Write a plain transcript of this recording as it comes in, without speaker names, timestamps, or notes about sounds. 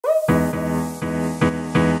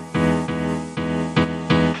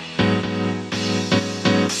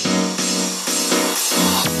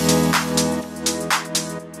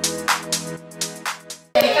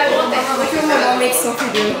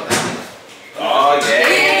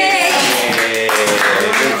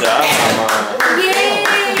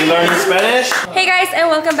learning Spanish? Hey guys, and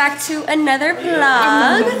welcome back to another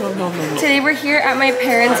vlog. Today we're here at my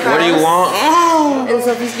parents' house. What do you want? And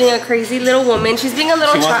Sophie's being a crazy little woman. She's being a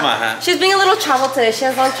little She's being a little travel today. She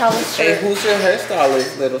has on travel shirt. Hey, who's your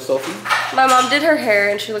hairstylist, little Sophie? My mom did her hair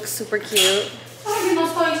and she looks super cute.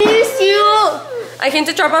 Miss you. I came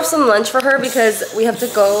to drop off some lunch for her because we have to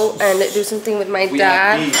go and do something with my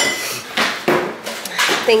dad.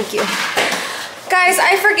 Thank you. Guys,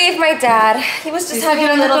 I forgave my dad. He was just having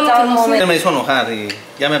a little down moment. Me hizo enojar y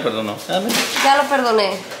ya me perdonó. Ya lo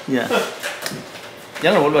perdoné. Ya.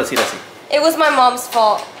 Ya no lo vuelvo a decir así. It was my mom's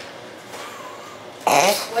fault.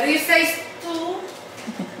 What do you say, Stu?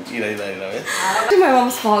 Mira, ¿ves? It's my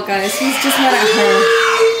mom's fault, guys. He's just mad at her.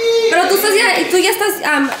 Pero tú ya estás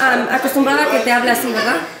acostumbrada a que te hable así,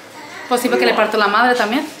 ¿verdad? Pues sí, porque le parto la madre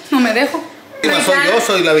también. No me dejo. Yo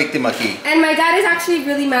soy la víctima aquí. And my dad is actually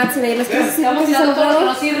really mad today. Estamos tirando todo lo que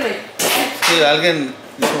no sirve. Sí, alguien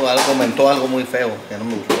comentó algo muy feo que no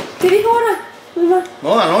me gustó. ¿Qué dijo ahora?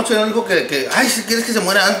 No, anoche dijo que ay, si quieres que se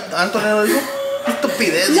muera Antonio, dijo,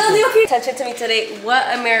 estupidez. No, digo que attention to me today. What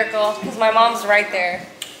a miracle, because my mom's right there.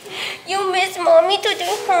 You miss mommy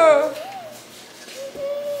today, huh?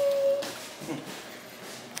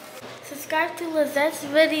 Subscribe to Lizette's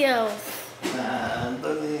videos.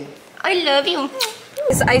 Anthony. I love you.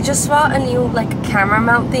 I just bought a new camera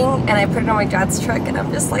mount thing and I put it on my dad's truck and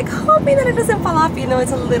I'm just hoping that it doesn't fall off. You know,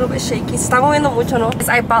 it's a little bit shaky. Está moviendo mucho, ¿no?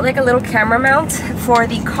 I bought a little camera mount for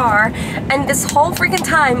the car and this whole freaking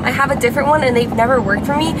time I have a different one and they've never worked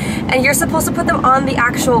for me, and you're supposed to put them on the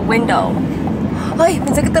actual window. Ay,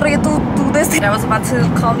 pensé que te reía tú this. I was about to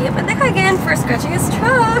call me a pendeja again for scratching his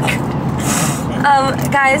truck.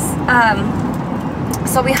 Guys,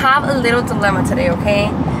 so we have a little dilemma today, okay?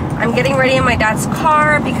 I'm getting ready in my dad's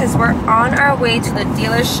car because we're on our way to the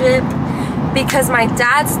dealership because my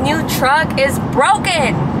dad's new truck is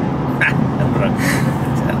broken.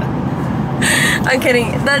 I'm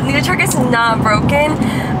kidding. The new truck is not broken,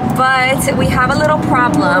 but we have a little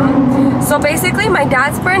problem. So basically my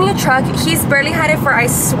dad's brand new truck, he's barely had it for, I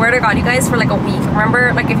swear to God, you guys, for a week.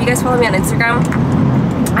 Remember, if you guys follow me on Instagram,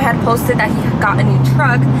 I had posted that he got a new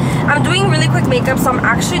truck. I'm doing really quick makeup, so I'm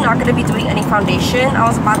actually not going to be doing any foundation. I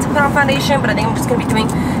was about to put on foundation, but I think I'm just going to be doing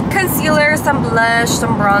concealer, some blush,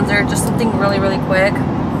 some bronzer, just something really, really quick.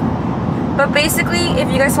 But basically, if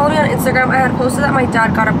you guys follow me on Instagram, I had posted that my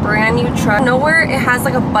dad got a brand new truck. Nowhere it has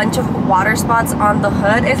a bunch of water spots on the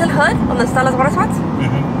hood. ¿Es el hood? ¿Donde están las water spots?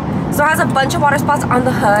 So it has a bunch of water spots on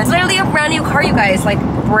the hood. It's literally a brand new car, you guys.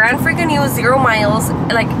 Brand freaking new, 0 miles.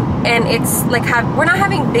 And it's we're not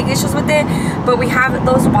having big issues with it, but we have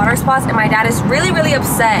those water spots and my dad is really, really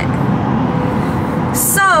upset.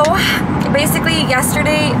 So basically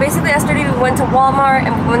yesterday we went to Walmart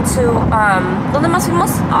and we went to ¿dónde más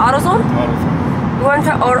fuimos? AutoZone? We went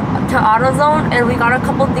to AutoZone and we got a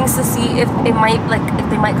couple things to see if it might if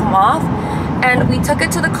they might come off. And we took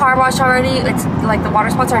it to the car wash already. It's the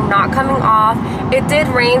water spots are not coming off. It did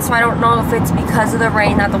rain, so I don't know if it's because of the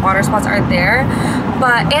rain that the water spots are there.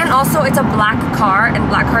 And also it's a black car, and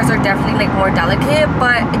black cars are definitely more delicate.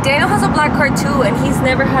 But Daniel has a black car too, and he's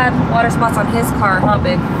never had water spots on his car, huh,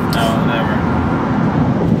 babe? No, never.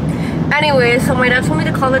 Anyway, so my dad told me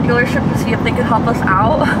to call the dealership to see if they could help us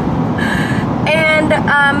out. And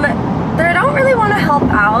they don't really want to help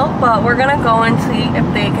out, but we're gonna go and see if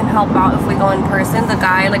they can help out if we go in person. The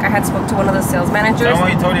guy, I had spoke to one of the sales managers. That's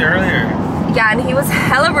what he told you earlier. Yeah, and he was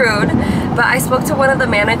hella rude, but I spoke to one of the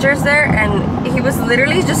managers there and he was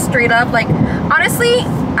literally just straight up honestly,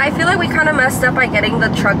 I feel we kind of messed up by getting the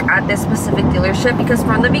truck at this specific dealership because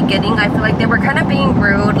from the beginning I feel they were kind of being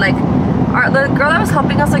rude. The girl that was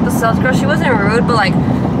helping us, the sales girl, she wasn't rude, but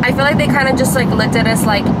I feel they kind of just looked at us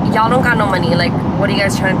y'all don't got no money, what are you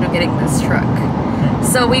guys trying to do getting this truck?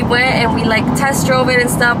 So we went and we test drove it and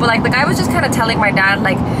stuff, but the guy was just kind of telling my dad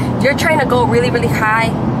you're trying to go really, really high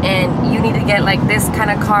and you need to get this kind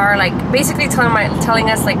of car, basically telling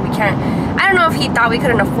us we can't. I don't know if he thought we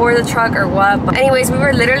couldn't afford the truck or what, but anyways, we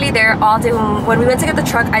were literally there all day. When we went to get the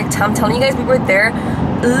truck, I'm telling you guys, we were there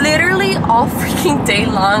literally all freaking day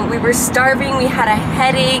long. We were starving, we had a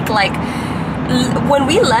headache. When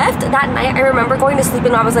we left that night, I remember going to sleep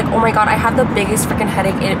and I was oh my God, I have the biggest freaking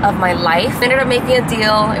headache of my life. I ended up making a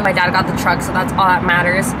deal and my dad got the truck, so that's all that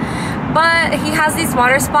matters. But he has these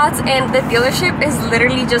water spots and the dealership is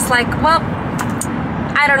literally just well,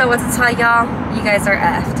 I don't know what to tell y'all, you guys are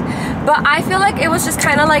effed. But I feel it was just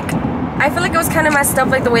kind of I feel it was kind of messed up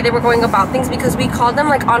the way they were going about things, because we called them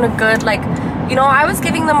on a good you know, I was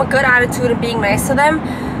giving them a good attitude and being nice to them.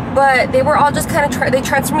 but they were all just kind of they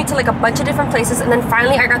transferred me to like a bunch of different places, and then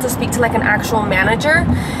finally I got to speak to like an actual manager,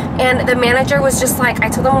 and the manager was just like, I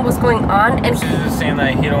told him what was going on, and he was just saying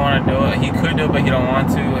that he don't want to do it. He could do it, but he don't want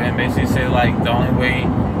to, and basically say like the only way,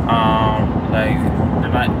 like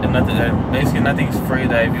basically nothing's free.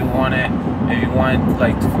 That if you want it, if you want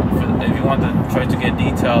like if you want the truck to get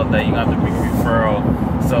detailed, that you have to bring a referral.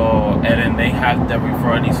 So and then they have that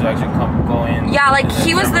referral needs to actually go in. Yeah, like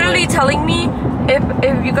he was literally telling me,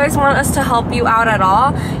 if you guys want us to help you out at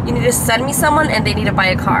all, you need to send me someone and they need to buy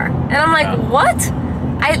a car. And I'm like, what?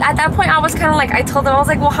 At that point I was kind of like, I told them, I was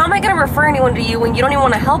like, well, how am I gonna refer anyone to you when you don't even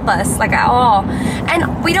want to help us like at all?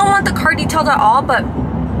 And we don't want the car detailed at all, but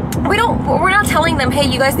we're not telling them, hey,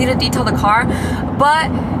 you guys need to detail the car,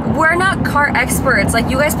 but we're not car experts. Like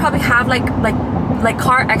you guys probably have like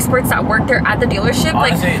car experts that work there at the dealership.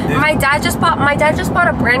 Honestly, like my dad just bought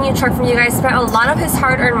a brand new truck from you guys, spent a lot of his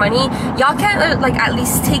hard-earned money. Y'all can't like at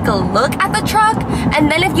least take a look at the truck,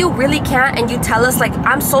 and then if you really can't and you tell us like,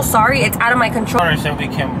 I'm so sorry, it's out of my control. I understand we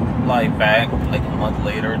came like back like a month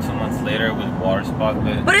later, 2 months later with water spot,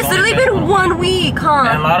 but it's literally been 1 week, huh?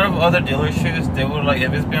 And a lot of other dealerships, they would like,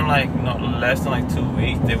 if it's been like less than like 2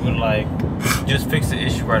 weeks, they would like just fix the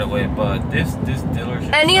issue right away. But this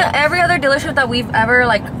dealership, every other dealership that we've ever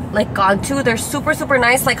like gone to, they're super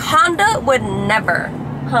nice. Like Honda would never,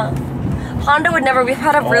 Honda would never. We've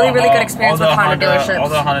had a really good experience with Honda dealerships. All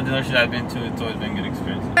the Honda dealerships I've been to, it's always been good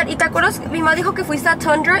experience. ¿Y te acuerdas? Mi mamá dijo que fuiste a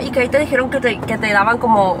Tundra y que ahí te dijeron que te daban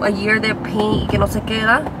como a year de paint y que no sé qué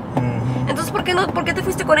era. Entonces, ¿por qué te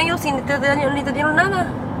fuiste con ellos y ni te dieron nada?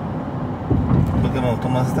 Porque me gustó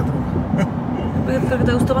más esta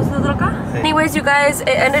troca. Anyways, you guys, it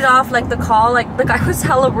ended off like the call, like the guy was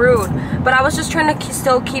hella rude, but I was just trying to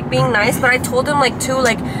still keep being nice. But I told him like too,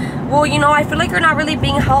 like, well, you know, I feel like you're not really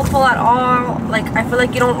being helpful at all. Like I feel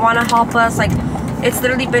like you don't want to help us. Like it's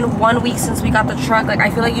literally been 1 week since we got the truck. Like I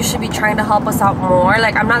feel like you should be trying to help us out more.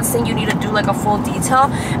 Like I'm not saying you need to do like a full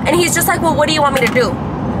detail. And he's just like, well, what do you want me to do?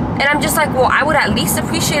 And I'm just like, well, I would at least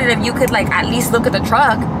appreciate it if you could like at least look at the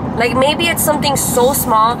truck. Like maybe it's something so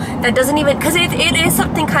small that doesn't even, because it is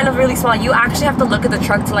something kind of really small. You actually have to look at the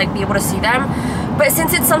truck to like be able to see them. But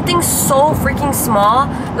since it's something so freaking small,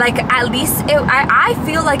 like at least I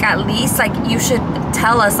feel like at least like you should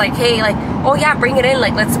tell us like, hey, like, oh yeah, bring it in,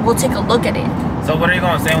 like we'll take a look at it. So what are you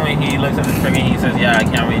gonna say when he looks at the truck and he says, yeah, I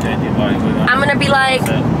can't really do anything about it? I'm gonna be like,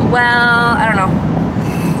 well, I don't know.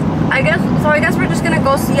 I guess we're just gonna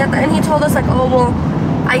go see it. And he told us like, oh well,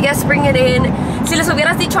 I guess bring it in. Si les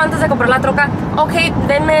hubieras dicho antes de comprar la troca, okay,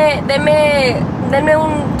 denme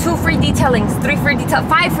 2 free detailings, 3 free detail,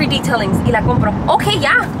 5 free detailings y la compro. Okay,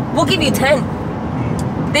 yeah, we'll give you 10.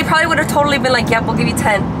 They probably would have totally been like, yeah, we'll give you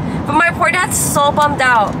 10. But my poor dad's so bummed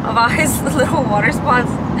out about his little water spots.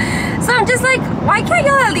 So I'm just like, why can't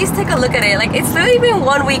y'all at least take a look at it? Like, it's literally been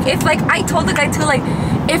 1 week. If like, I told the guy too, like,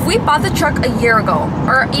 if we bought the truck a year ago,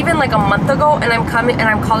 or even like a month ago, and I'm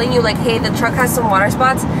calling you like, hey, the truck has some water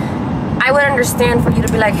spots, I would understand for you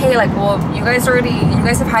to be like, hey, like, well, you guys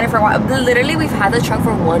have had it for a while. But literally, we've had the truck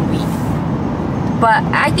for 1 week. But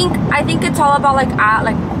I think it's all about like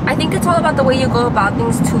I think it's all about the way you go about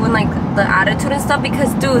things too, and like the attitude and stuff.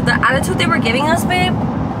 Because dude, the attitude they were giving us, babe,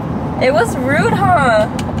 it was rude, huh?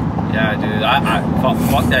 Yeah, dude. I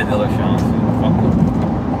fuck that dealership. Honestly. Fuck them.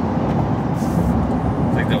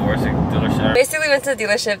 It's like the worst dealership. Basically, went to the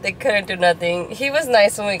dealership. They couldn't do nothing. He was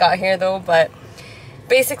nice when we got here though, but.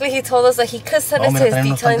 Basically, he told us that he could send us his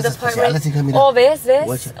detailing department. Oh, ¿ves?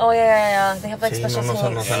 Oh, yeah. They have like special tanks.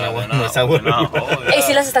 No es agua regular. Ey,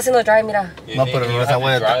 sí las está haciendo dry, mira. No, pero no es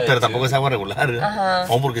agua, pero tampoco es agua regular. Ajá.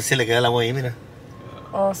 Oh, porque se le queda el agua ahí, mira.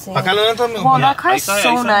 Oh, sí. Acá lo dentro. Well, that car's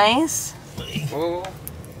so nice.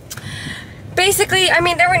 Basically, I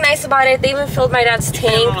mean, they were nice about it. They even filled my dad's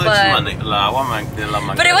tank, but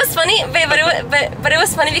it was funny. But it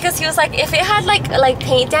was funny because he was like, if it had like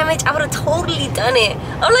paint damage, I would have totally done it.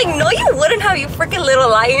 I'm like, no, you wouldn't have, you freaking little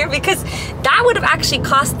liar, because that would have actually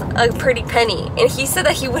cost a pretty penny. And he said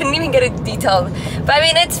that he wouldn't even get it detailed. But I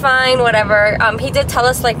mean, it's fine, whatever. He did tell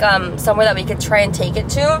us like somewhere that we could try and take it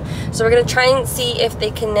to. So we're gonna try and see if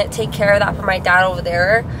they can take care of that for my dad over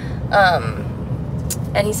there.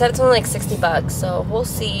 And he said it's only like $60, so we'll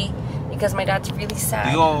see, because my dad's really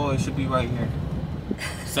sad. Yo, it should be right here.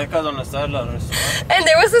 Secas on the side. And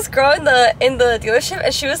there was this girl in the dealership,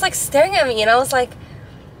 and she was like staring at me, and I was like,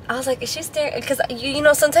 is she staring? Because you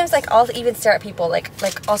know, sometimes like I'll even stare at people, like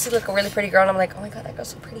I'll see like a really pretty girl, and I'm like, oh my god, that girl's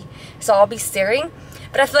so pretty. So I'll be staring,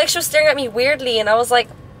 but I feel like she was staring at me weirdly, and I was like,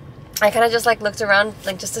 I kind of just like looked around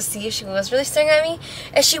like just to see if she was really staring at me,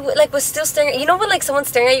 and she like was still staring. You know when like someone's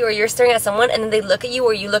staring at you or you're staring at someone and then they look at you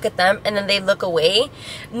or you look at them and then they look away?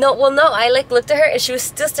 No, well no, I like looked at her and she was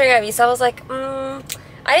still staring at me, so I was like, I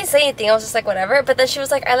didn't say anything. I was just like whatever. But then she was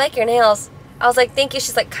like, I like your nails. I was like, thank you.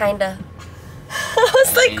 She's like, kinda. I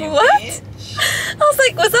was like, what? I was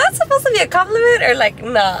like, was that supposed to be a compliment or like,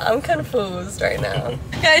 nah, I'm confused right now.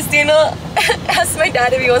 Guys, Daniel asked my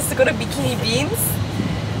dad if he wants to go to Bikini Beans.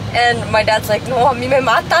 And my dad's like, no, a mí me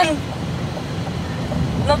matan.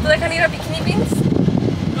 ¿No te dejan ir a Bikini Beans?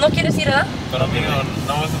 ¿No quieres ir, verdad? Pero amigo,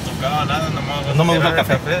 no vas a tocar nada, No me gusta el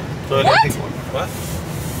café. What?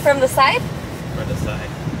 From the side? From the side.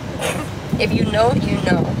 If you know, you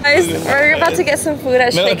know. Guys, we're about to get some food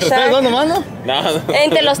at Shake ¿Te estoy Shack. dando mano? No.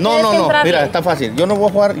 Entre los No, tres no, que no. entrarle. Mira, está fácil. Yo no voy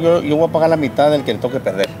a jugar, yo voy a pagar la mitad del que le toque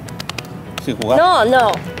perder. Sin jugar. No,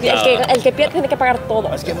 no. El que pierde tiene que pagar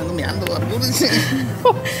todo. Es que me ando meando, apúrense.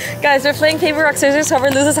 Guys, we're playing paper, rock, scissors. Whoever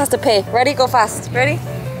loses has to pay. Ready? Go fast. Ready?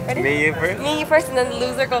 Ready? Me, you first? Me, you first, and then the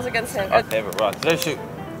loser goes against him. Okay, but rock, there shoot.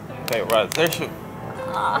 Okay, rock, there shoot.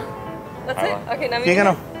 That's it? Okay, now me. ¿Quién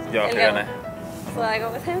ganó? Yo, El que ganó. gané. So I go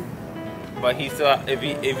with him? But he still, if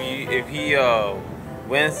he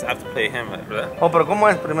wins, I have to play him, ¿verdad? Oh, pero ¿cómo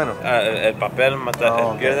es primero? El papel mata,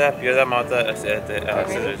 Oh, okay. pierde mata,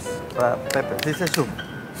 scissors. Pepe, dice su.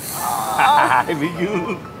 Oh.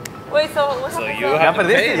 Wait, so what So happens you now? have to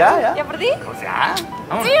perdiste, pay. ya. ¿Ya perdí? Pues ya.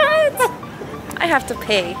 Vamos. Damn it! I have to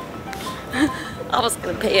pay. I was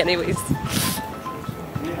gonna pay anyways.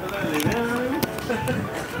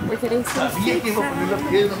 We're getting some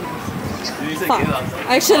Fuck.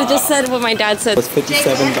 I should have just said what my dad said. It's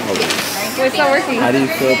 $57. It's not working. How do you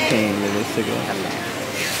feel paying this to go?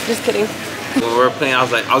 Just kidding. When we were playing,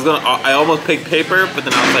 I almost picked paper, but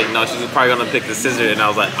then I was like, no, she's probably gonna pick the scissors, and I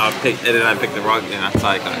was like, and then I picked the rock, and that's how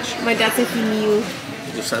I got you. My dad said he knew.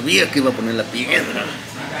 Yo sabía que iba a poner la piedra.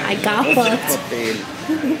 I got fucked.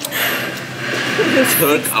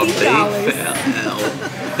 Took a big fat L.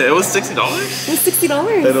 It was $60? It was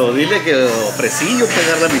 $60. Pero dile que ofrecí yo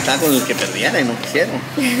pagar la mitad con el que perdiera y no quisieron.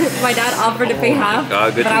 My dad offered to pay half,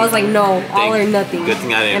 God, good but thing- I was like, no, all or nothing. Good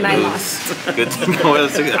thing I didn't and lose. I lost. Good thing I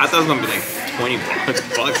thought it was gonna be like $20,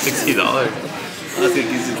 $60.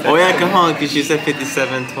 Oh yeah, come on, because she said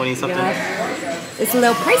 57, 20 something. Yeah. It's a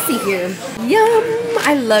little pricey here. Yum!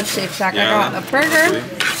 I love Shake Shack. Yeah. I got a burger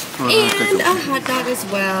and a hot dog as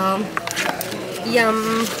well.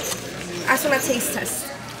 Yum! I just want a taste test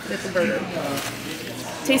with the burger.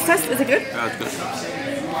 Taste test? Is it good? That's good.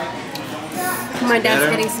 My dad's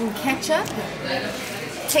Better? getting some ketchup.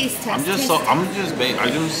 Taste test. I'm just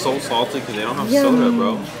so salty because they don't have Yum. soda,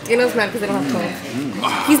 bro. You know it's mad because they don't have Coke.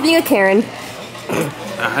 He's being a Karen.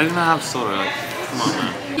 How do you not have soda? Like, come on,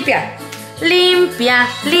 man. Limpia. Limpia,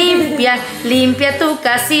 limpia, limpia tu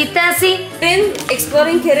casita, sí. Been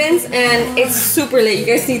Exploding Kittens, and it's super late. You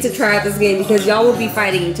guys need to try out this game because y'all will be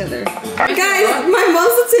fighting each other. Guys, my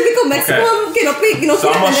mom's a typical Mexican que no So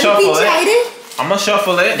I'm gonna quiere shuffle pinche it. aire. I'm gonna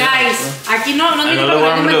shuffle it. Guys, aquí no I tiene know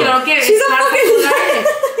what I'm problema doing. que no quiere. She's a fucking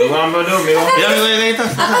Look what I'm gonna do, amigo. Mira, ahí está.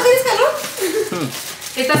 ¿Ah, tienes calor?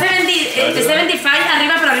 Está 75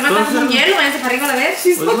 arriba, pero arriba está como hielo. Váyanse para arriba a la vez.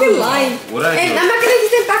 She's fucking lying. What did I do? Nada más que le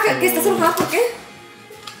dijiste empaca que estás enojada, ¿por qué? I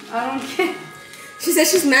don't care. She said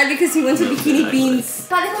she's mad because he went to Bikini Beans.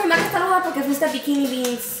 Pa, dijo mi mamá que está enojada porque fuiste a Bikini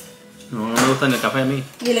Beans. No me gusta ni el café a mí.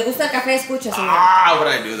 Y le gusta el café, escucha, señor. Ah, would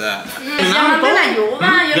I do that? Llamando la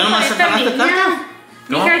ayuda. Yo ¿Ya no nomás esta sacaste niña. carta?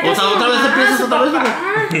 Mija, yo O sea, soy otra vez mamá, empiezas su otra vez. papá.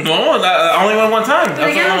 No, I only went one time. Pero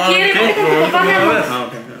ella no quiere, vete con tu papá, mi amor.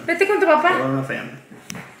 Vete con tu papá. Una fea.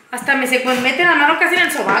 Hasta me mete la mano casi en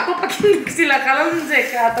el sobaco para que si la jalan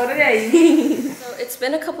se atore de ahí. So it's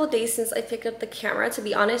been a couple days since I picked up the camera. To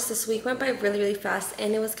be honest, this week went by really, really fast,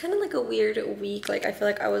 and it was kind of like a weird week. Like I feel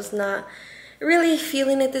like I was not really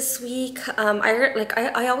feeling it this week.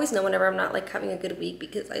 I always know whenever I'm not like having a good week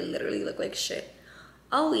because I literally look like shit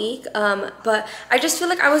all week. But I just feel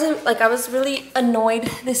like I was really annoyed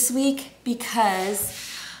this week because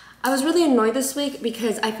I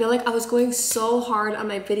feel like I was going so hard on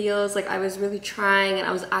my videos. Like I was really trying and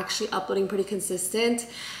I was actually uploading pretty consistent.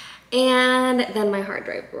 And then my hard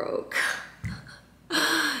drive broke.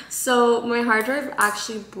 So my hard drive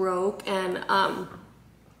actually broke, and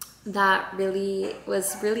that really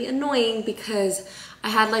was really annoying because I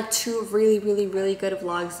had like 2 really good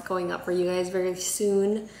vlogs going up for you guys very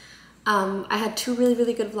soon. I had 2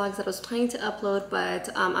 really good vlogs that I was planning to upload, but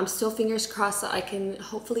I'm still fingers crossed that I can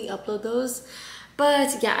hopefully upload those.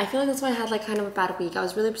 But yeah, I feel like that's why I had like kind of a bad week. I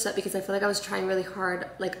was really upset because I feel like I was trying really hard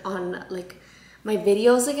like on like my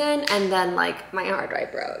videos again, and then like my hard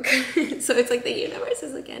drive broke. So it's like the universe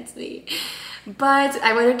is against me. But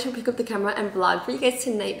I wanted to pick up the camera and vlog for you guys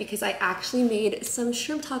tonight because I actually made some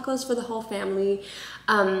shrimp tacos for the whole family.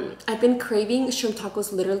 I've been craving shrimp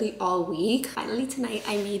tacos literally all week. Finally tonight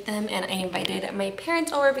I made them and I invited my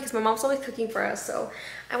parents over because my mom's always cooking for us, so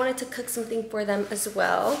I wanted to cook something for them as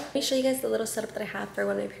well. Let me show you guys the little setup that I have for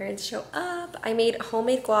when my parents show up. I made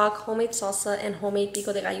homemade guac, homemade salsa, and homemade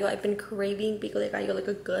pico de gallo. I've been craving pico de gallo, like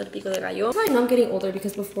a good pico de gallo. I know I'm getting older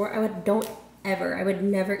because before I would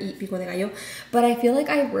never eat pico de gallo, but I feel like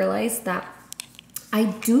I realized that I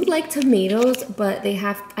do like tomatoes, but they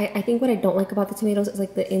have, I think what I don't like about the tomatoes is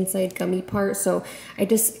like the inside gummy part. So I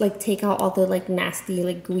just like take out all the like nasty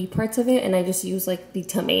like gooey parts of it and I just use like the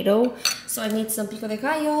tomato. So I made some pico de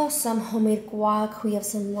gallo, some homemade guac, we have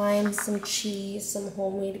some lime, some cheese, some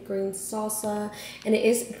homemade green salsa, and it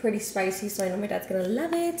is pretty spicy, so I know my dad's gonna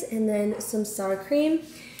love it. And then some sour cream.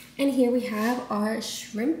 And here we have our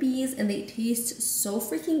shrimpies and they taste so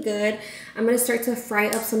freaking good. I'm gonna start to fry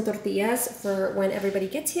up some tortillas for when everybody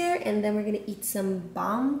gets here, and then we're gonna eat some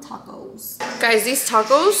bomb tacos. Guys, these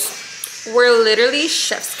tacos were literally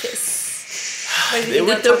chef's kiss. They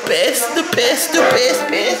were the best.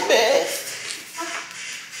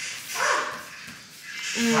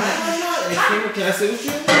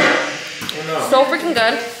 So freaking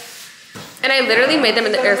good. And I literally made them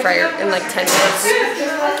in the air fryer in like 10 minutes.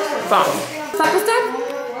 Bomb. Tacos, Dad?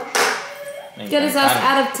 Get us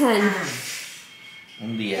out of 10.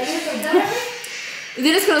 Un 10. Y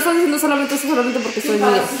tienes que no estás diciendo solamente porque soy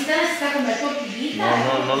mío.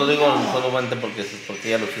 No lo digo solamente porque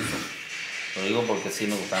ella los hizo. Lo digo porque sí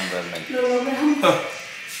me gustan realmente.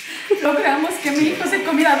 Logramos que mi hijo se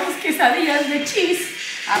comiera 2 quesadillas de cheese.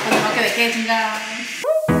 Ah, pues no, que de qué chingada.